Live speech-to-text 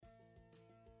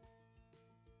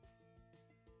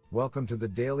Welcome to the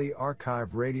Daily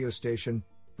Archive radio station,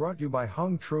 brought to you by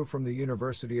Hung Tru from the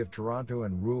University of Toronto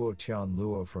and Ruo Tian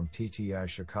Luo from TTI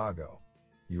Chicago.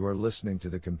 You are listening to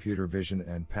the Computer Vision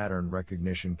and Pattern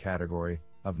Recognition category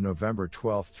of November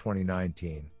 12,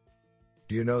 2019.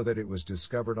 Do you know that it was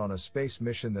discovered on a space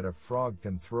mission that a frog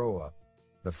can throw up?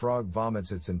 The frog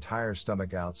vomits its entire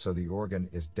stomach out so the organ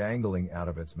is dangling out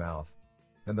of its mouth.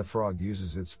 Then the frog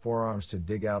uses its forearms to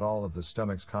dig out all of the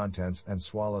stomach's contents and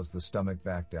swallows the stomach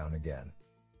back down again.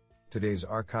 Today's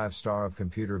archive star of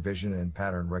computer vision and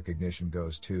pattern recognition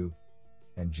goes to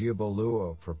Njiabo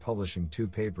Luo for publishing 2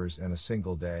 papers in a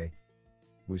single day.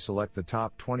 We select the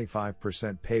top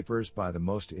 25% papers by the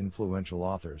most influential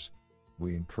authors.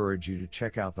 We encourage you to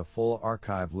check out the full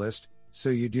archive list so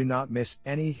you do not miss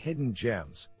any hidden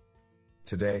gems.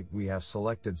 Today, we have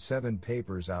selected 7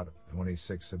 papers out of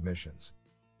 26 submissions.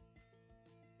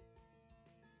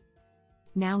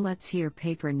 Now let's hear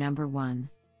paper number 1.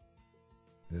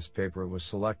 This paper was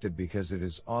selected because it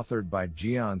is authored by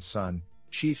Jian Sun,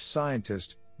 Chief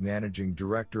Scientist, Managing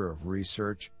Director of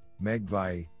Research,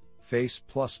 Megvii, FACE++.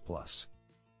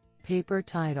 Paper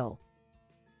title: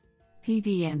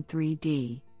 PVN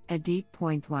 3D, a deep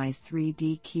pointwise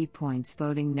 3D key points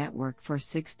voting network for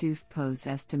 6DOF pose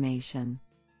estimation.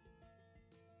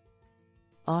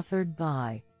 Authored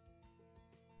by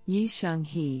Yisheng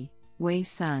He, Wei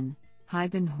Sun,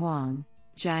 Haibin Huang,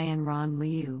 Jianran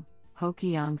Liu,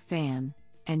 Hoqiang Fan,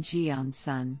 and Jian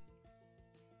Sun.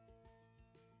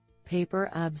 Paper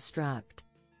abstract: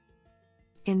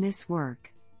 in this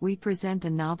work, we present a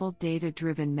novel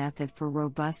data-driven method for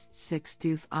robust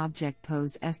 6DOF object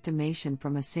pose estimation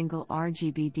from a single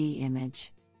RGBD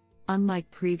image. Unlike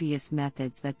previous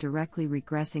methods that directly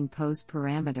regressing pose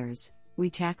parameters, we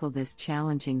tackle this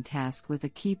challenging task with a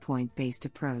keypoint-based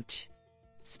approach.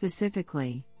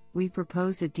 Specifically, we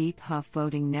propose a deep HUF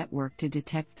voting network to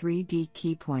detect 3D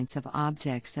keypoints of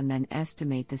objects and then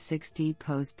estimate the 6D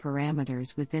pose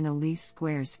parameters within a least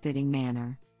squares fitting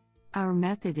manner. Our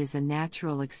method is a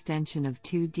natural extension of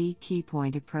 2D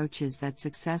keypoint approaches that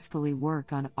successfully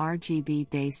work on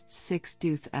RGB-based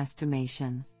 6DOF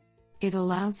estimation. It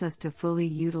allows us to fully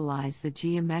utilize the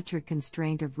geometric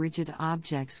constraint of rigid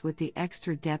objects with the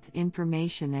extra depth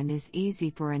information and is easy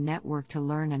for a network to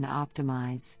learn and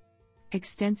optimize.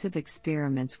 Extensive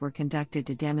experiments were conducted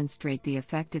to demonstrate the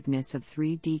effectiveness of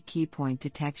 3D keypoint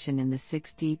detection in the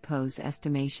 6D pose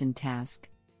estimation task.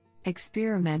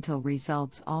 Experimental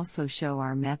results also show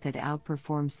our method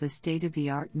outperforms the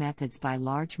state-of-the-art methods by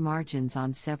large margins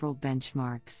on several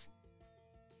benchmarks.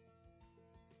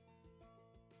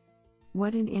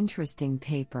 What an interesting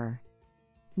paper!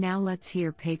 Now let's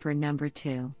hear paper number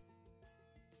 2.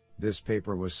 This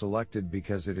paper was selected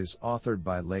because it is authored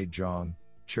by Lei Zhang,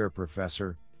 Chair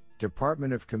Professor,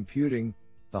 Department of Computing,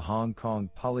 the Hong Kong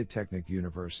Polytechnic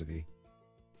University.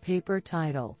 Paper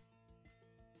title: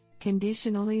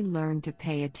 Conditionally learn to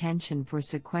pay attention for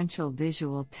sequential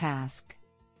visual task.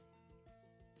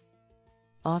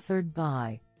 Authored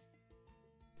by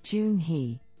Jun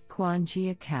He, Quan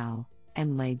Jiakao,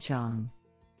 and Lei Zhang.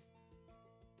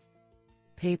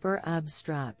 Paper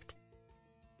abstract: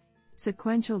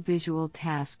 sequential visual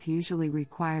task usually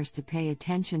requires to pay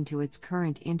attention to its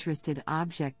current interested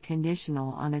object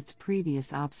conditional on its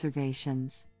previous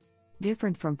observations.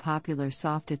 Different from popular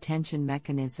soft attention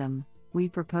mechanism, we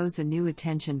propose a new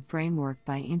attention framework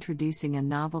by introducing a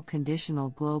novel conditional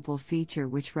global feature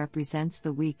which represents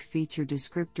the weak feature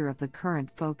descriptor of the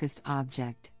current focused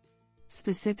object.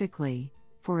 Specifically,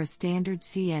 for a standard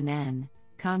CNN,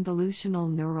 convolutional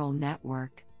neural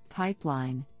network,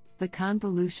 pipeline, the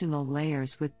convolutional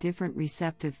layers with different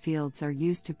receptive fields are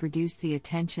used to produce the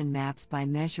attention maps by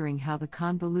measuring how the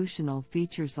convolutional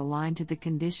features align to the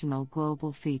conditional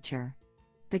global feature.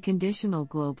 The conditional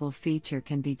global feature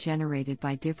can be generated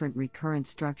by different recurrent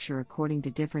structure according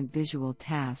to different visual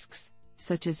tasks,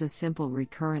 such as a simple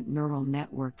recurrent neural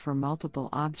network for multiple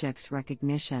objects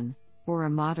recognition, or a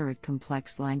moderate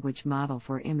complex language model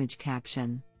for image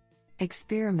caption.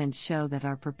 Experiments show that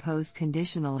our proposed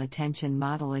conditional attention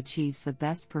model achieves the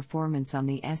best performance on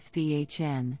the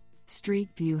SVHN, Street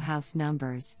View House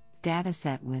Numbers,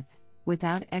 dataset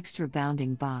without extra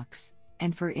bounding box,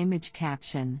 and for image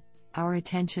caption, our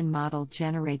attention model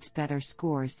generates better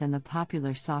scores than the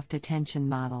popular soft attention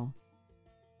model.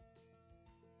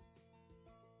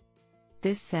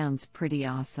 This sounds pretty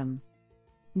awesome.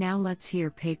 Now let's hear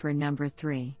paper number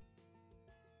 3.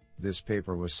 This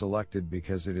paper was selected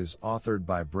because it is authored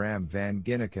by Bram van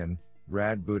Ginneken,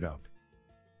 Rad Bootop.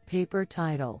 Paper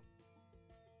title: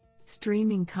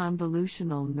 Streaming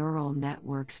Convolutional Neural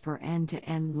Networks for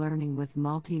End-to-End Learning with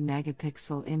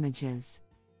Multi-Megapixel Images.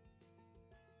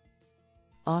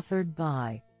 Authored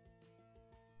by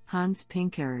Hans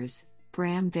Pinkers,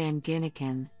 Bram van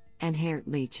Ginneken, and Geert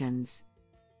Leechens.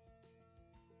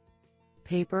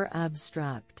 Paper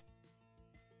abstract.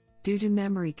 Due to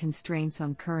memory constraints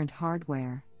on current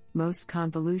hardware, most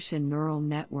convolution neural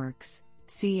networks,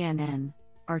 CNN,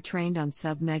 are trained on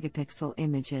sub-megapixel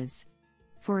images.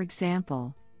 For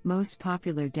example, most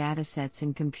popular datasets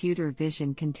in computer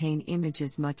vision contain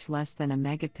images much less than a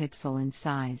megapixel in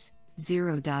size,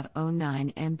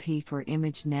 0.09 MP for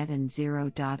ImageNet and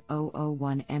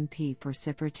 0.001 MP for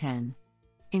CIFAR10.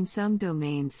 In some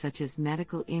domains such as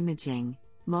medical imaging,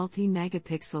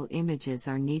 multi-megapixel images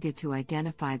are needed to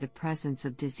identify the presence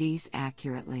of disease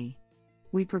accurately.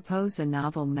 We propose a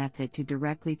novel method to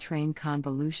directly train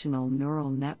convolutional neural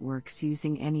networks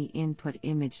using any input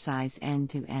image size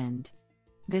end-to-end.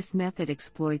 This method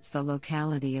exploits the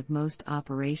locality of most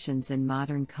operations in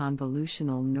modern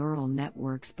convolutional neural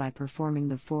networks by performing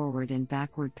the forward and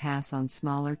backward pass on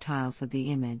smaller tiles of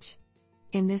the image.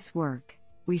 In this work,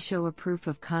 we show a proof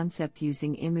of concept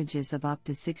using images of up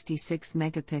to 66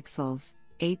 megapixels,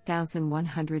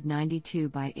 8192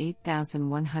 by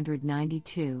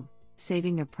 8192,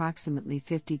 saving approximately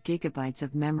 50 gigabytes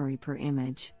of memory per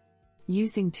image.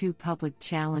 Using two public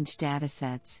challenge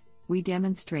datasets, we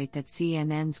demonstrate that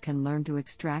CNNs can learn to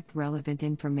extract relevant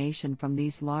information from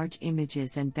these large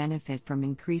images and benefit from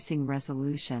increasing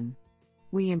resolution.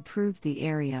 We improved the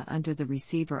area under the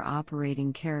receiver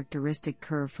operating characteristic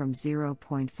curve from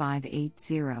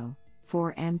 0.580,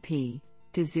 4 MP,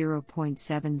 to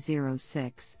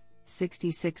 0.706,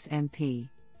 66 MP,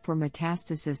 for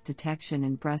metastasis detection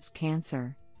in breast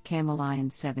cancer,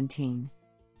 Camelion 17.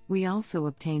 We also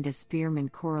obtained a Spearman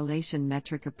correlation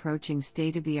metric approaching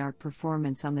state-of-the-art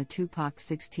performance on the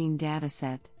TUPAC-16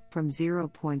 dataset, from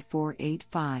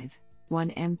 0.485, 1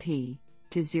 MP,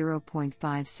 to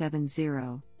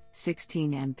 0.570,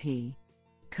 16 MP.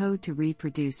 Code to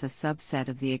reproduce a subset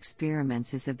of the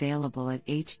experiments is available at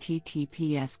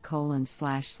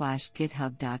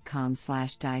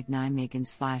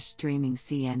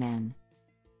https://github.com/diagnymegan/streamingcnn.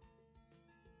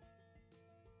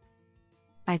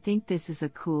 I think this is a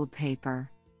cool paper.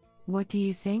 What do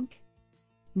you think?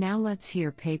 Now let's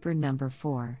hear paper number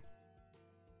 4.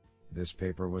 This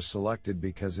paper was selected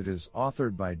because it is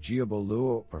authored by Jiabo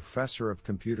Luo, Professor of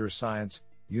Computer Science,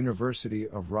 University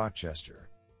of Rochester.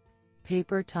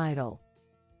 Paper title: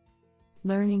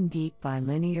 Learning Deep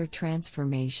Bilinear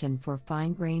Transformation for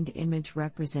Fine-Grained Image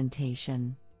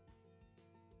Representation.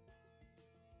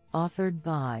 Authored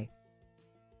by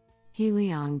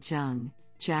Heliang Zheng,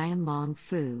 Jianlong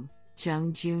Fu,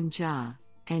 Zhengjun Jia,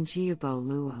 and Jiabo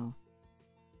Luo.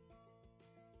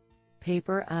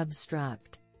 Paper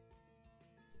abstract.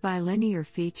 Bilinear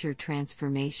feature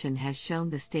transformation has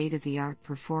shown the state-of-the-art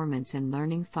performance in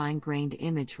learning fine-grained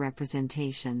image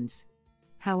representations.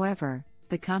 However,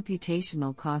 the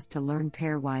computational cost to learn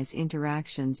pairwise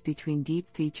interactions between deep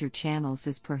feature channels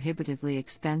is prohibitively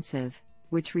expensive,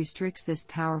 which restricts this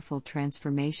powerful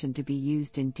transformation to be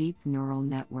used in deep neural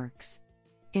networks.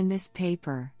 In this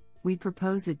paper, we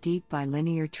propose a deep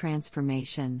bilinear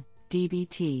transformation,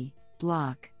 DBT,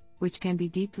 block, which can be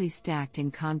deeply stacked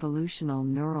in convolutional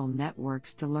neural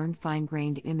networks to learn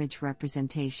fine-grained image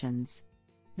representations.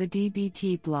 The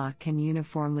DBT block can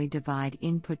uniformly divide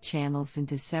input channels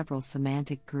into several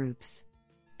semantic groups.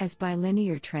 As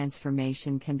bilinear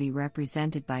transformation can be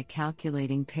represented by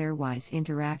calculating pairwise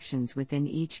interactions within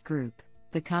each group,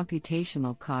 the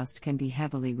computational cost can be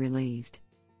heavily relieved.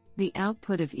 The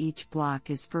output of each block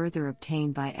is further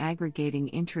obtained by aggregating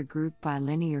intra-group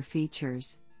bilinear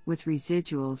features, with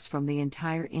residuals from the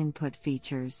entire input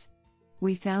features.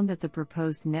 We found that the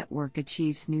proposed network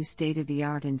achieves new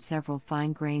state-of-the-art in several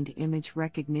fine-grained image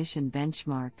recognition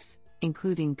benchmarks,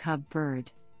 including Cub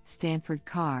Bird, Stanford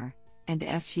Car, and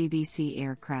FGBC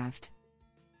aircraft.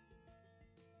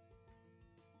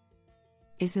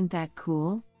 Isn't that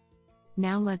cool?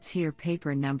 Now let's hear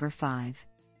paper number 5.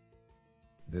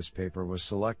 This paper was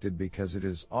selected because it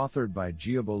is authored by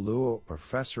Jiabo Luo,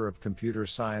 Professor of Computer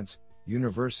Science,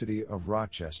 University of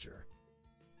Rochester.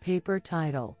 Paper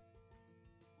title: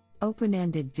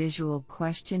 Open-ended visual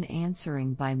question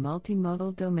answering by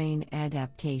multimodal domain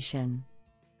adaptation.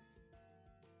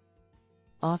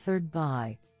 Authored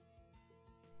by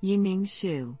Yiming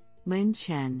Xu, Lin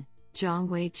Chen,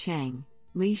 Zhongwei Cheng,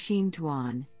 Lixin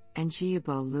Duan, and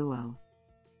Jiabo Luo.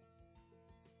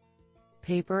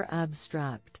 Paper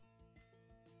abstract.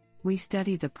 We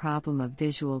study the problem of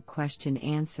visual question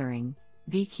answering,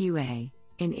 VQA,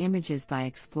 in images by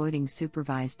exploiting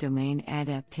supervised domain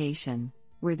adaptation,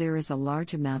 where there is a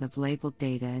large amount of labeled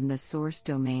data in the source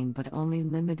domain but only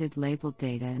limited labeled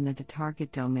data in the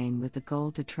target domain with the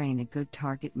goal to train a good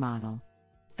target model.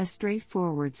 A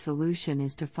straightforward solution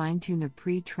is to fine-tune a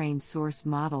pre-trained source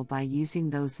model by using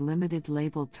those limited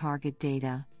labeled target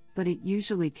data, but it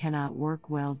usually cannot work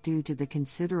well due to the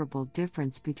considerable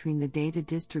difference between the data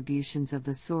distributions of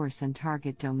the source and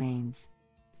target domains.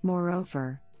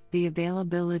 Moreover, the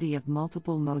availability of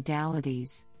multiple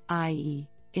modalities, i.e.,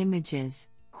 images,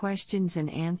 questions and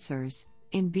answers,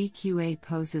 in VQA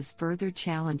poses further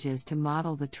challenges to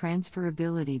model the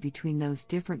transferability between those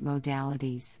different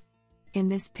modalities. In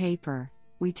this paper,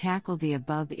 we tackle the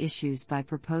above issues by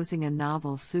proposing a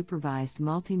novel supervised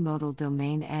multimodal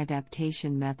domain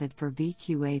adaptation method for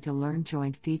VQA to learn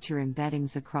joint feature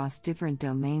embeddings across different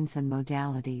domains and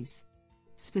modalities.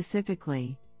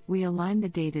 Specifically, we align the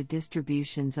data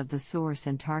distributions of the source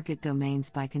and target domains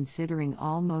by considering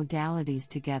all modalities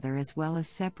together as well as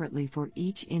separately for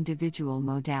each individual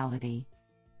modality.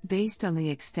 Based on the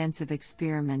extensive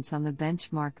experiments on the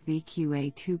benchmark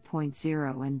VQA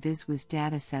 2.0 and VisWis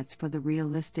datasets for the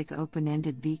realistic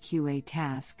open-ended VQA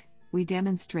task, we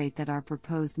demonstrate that our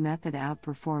proposed method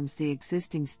outperforms the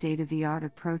existing state-of-the-art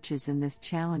approaches in this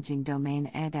challenging domain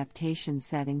adaptation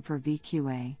setting for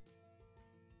VQA.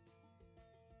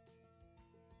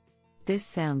 This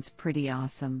sounds pretty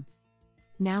awesome.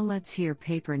 Now let's hear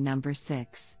paper number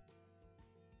 6.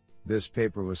 This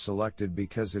paper was selected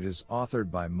because it is authored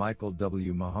by Michael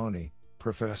W. Mahoney,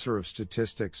 Professor of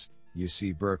Statistics,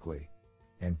 UC Berkeley,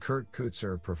 and Kurt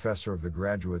Kutzer, Professor of the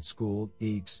Graduate School,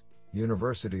 EACS,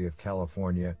 University of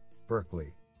California,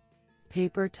 Berkeley.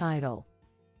 Paper title: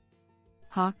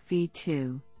 Hawk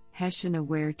v2,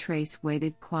 Hessian-aware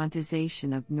trace-weighted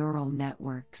quantization of neural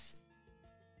networks.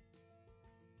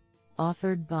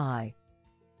 Authored by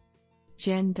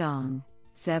Zhen Dong,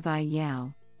 Zevai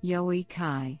Yao, Yoi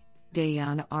Kai,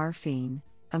 Dayan Arfin,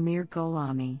 Amir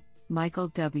Golami, Michael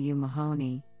W.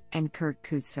 Mahoney, and Kurt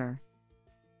Kutzer.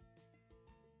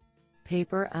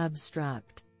 Paper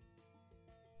abstract: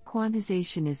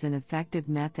 Quantization is an effective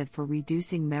method for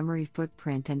reducing memory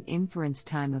footprint and inference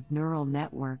time of neural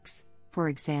networks, for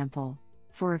example,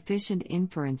 for efficient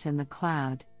inference in the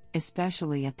cloud,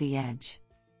 especially at the edge.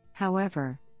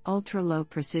 However, ultra-low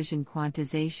precision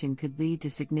quantization could lead to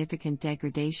significant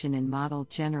degradation in model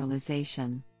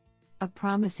generalization. A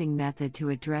promising method to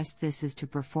address this is to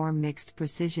perform mixed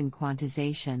precision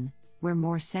quantization, where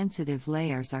more sensitive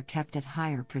layers are kept at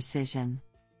higher precision.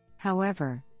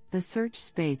 However, the search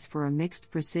space for a mixed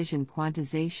precision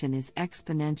quantization is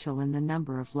exponential in the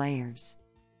number of layers.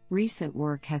 Recent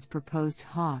work has proposed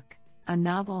HAWK, a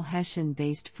novel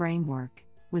Hessian-based framework,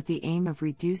 with the aim of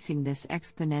reducing this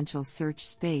exponential search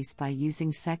space by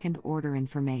using second-order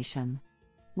information.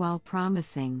 While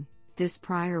promising, this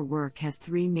prior work has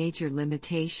 3 major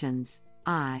limitations.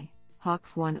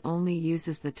 HAWK1 only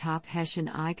uses the top Hessian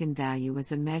eigenvalue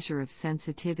as a measure of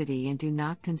sensitivity and do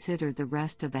not consider the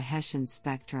rest of the Hessian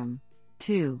spectrum.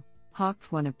 2.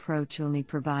 HAWK1 approach only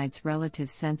provides relative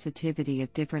sensitivity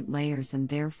of different layers and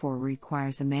therefore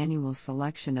requires a manual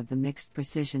selection of the mixed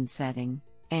precision setting.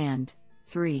 And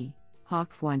 3.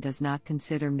 HAWK1 does not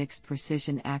consider mixed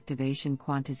precision activation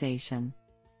quantization.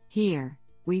 Here,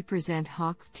 we present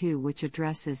HAWK2, which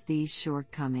addresses these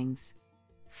shortcomings.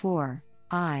 4.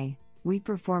 We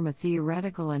perform a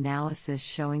theoretical analysis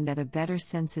showing that a better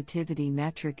sensitivity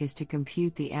metric is to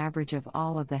compute the average of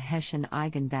all of the Hessian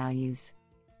eigenvalues.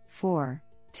 4.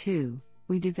 2.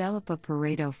 We develop a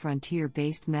Pareto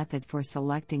frontier-based method for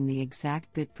selecting the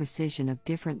exact bit precision of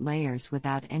different layers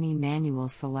without any manual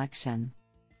selection.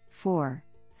 4.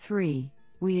 3.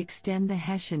 We extend the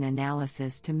Hessian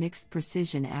analysis to mixed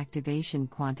precision activation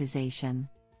quantization.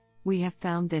 We have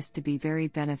found this to be very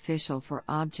beneficial for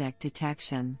object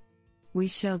detection. We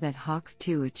show that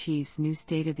HAWK2 achieves new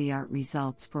state-of-the-art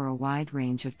results for a wide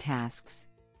range of tasks.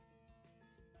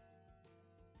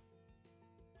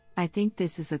 I think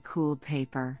this is a cool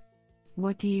paper.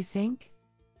 What do you think?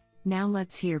 Now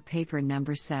let's hear paper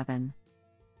number 7.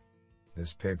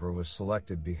 This paper was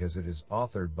selected because it is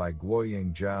authored by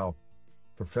Guoying Zhao,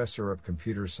 Professor of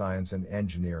Computer Science and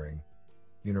Engineering,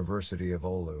 University of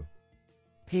Oulu.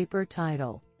 Paper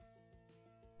title: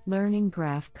 Learning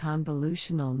Graph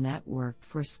Convolutional Network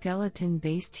for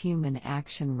Skeleton-Based Human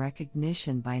Action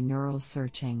Recognition by Neural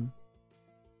Searching.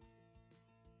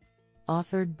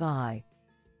 Authored by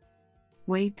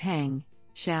Wei Peng,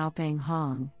 Xiaopeng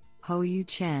Hong, Houyu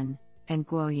Chen, and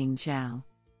Guoying Zhao.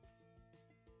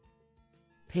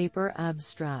 Paper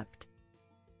abstract: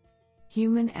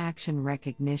 Human action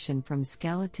recognition from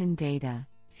skeleton data,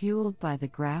 fueled by the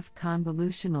Graph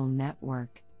Convolutional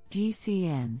Network,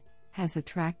 GCN, has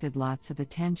attracted lots of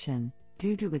attention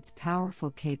due to its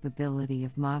powerful capability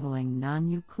of modeling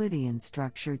non-Euclidean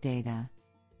structure data.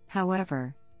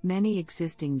 However, many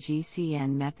existing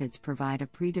GCN methods provide a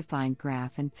predefined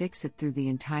graph and fix it through the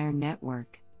entire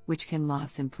network, which can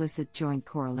lose implicit joint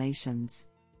correlations.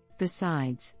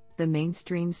 Besides, the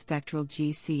mainstream spectral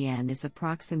GCN is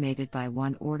approximated by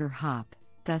one-order hop,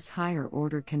 thus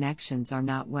higher-order connections are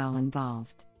not well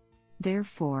involved.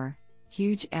 Therefore,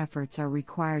 huge efforts are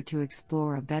required to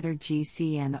explore a better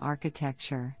GCN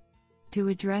architecture. To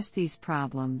address these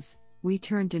problems, we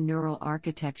turn to Neural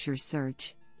Architecture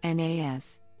Search,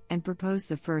 NAS, and propose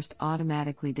the first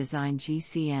automatically designed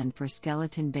GCN for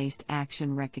skeleton-based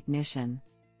action recognition.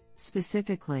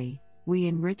 Specifically, we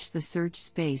enrich the search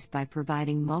space by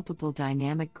providing multiple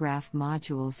dynamic graph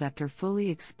modules after fully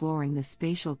exploring the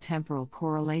spatial temporal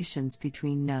correlations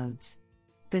between nodes.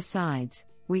 Besides,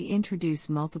 we introduce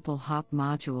multiple hop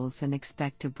modules and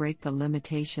expect to break the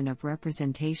limitation of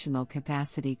representational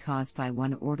capacity caused by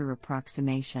one-order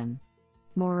approximation.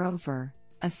 Moreover,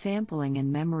 a sampling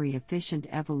and memory-efficient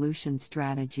evolution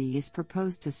strategy is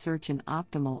proposed to search an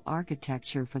optimal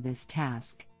architecture for this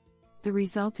task. The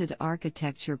resulted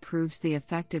architecture proves the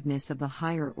effectiveness of the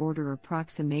higher-order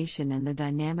approximation and the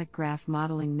dynamic graph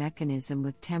modeling mechanism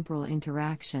with temporal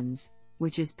interactions,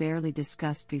 which is barely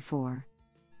discussed before.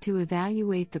 To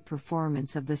evaluate the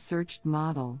performance of the searched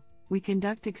model, we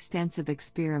conduct extensive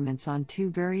experiments on 2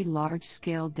 very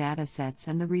large-scale datasets,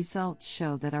 and the results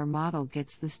show that our model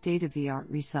gets the state-of-the-art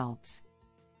results.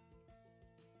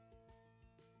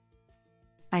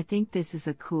 I think this is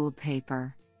a cool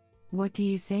paper. What do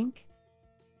you think?